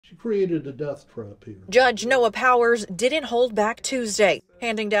She created a death trap here. Judge Noah Powers didn't hold back Tuesday,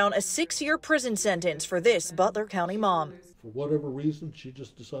 handing down a 6-year prison sentence for this Butler County mom. For whatever reason, she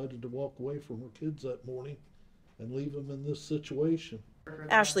just decided to walk away from her kids that morning and leave them in this situation.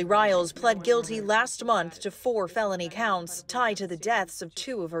 Ashley Riles pled guilty last month to 4 felony counts tied to the deaths of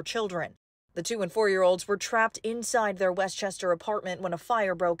 2 of her children. The 2- and 4-year-olds were trapped inside their Westchester apartment when a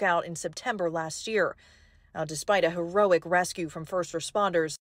fire broke out in September last year. Now, despite a heroic rescue from first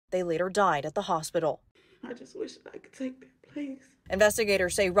responders, they later died at the hospital. I just wish that I could take their place.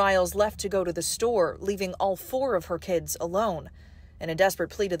 Investigators say Riles left to go to the store, leaving all 4 of her kids alone. In a desperate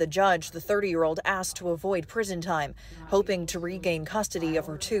plea to the judge, the 30-year-old asked to avoid prison time, hoping to regain custody of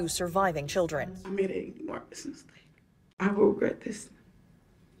her 2 surviving children. I made an enormous mistake. I will regret this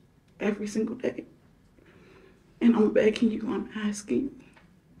every single day. And I'm begging you, I'm asking you,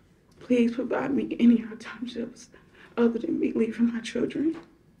 please provide me any alternatives other than me leaving my children.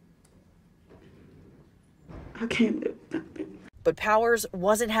 I can't live without them. But Powers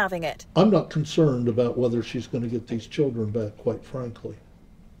wasn't having it. I'm not concerned about whether she's going to get these children back, quite frankly,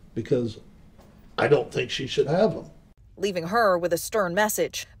 because I don't think she should have them. Leaving her with a stern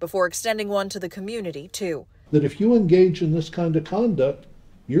message before extending one to the community, too. That if you engage in this kind of conduct,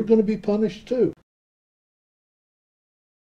 you're going to be punished, too.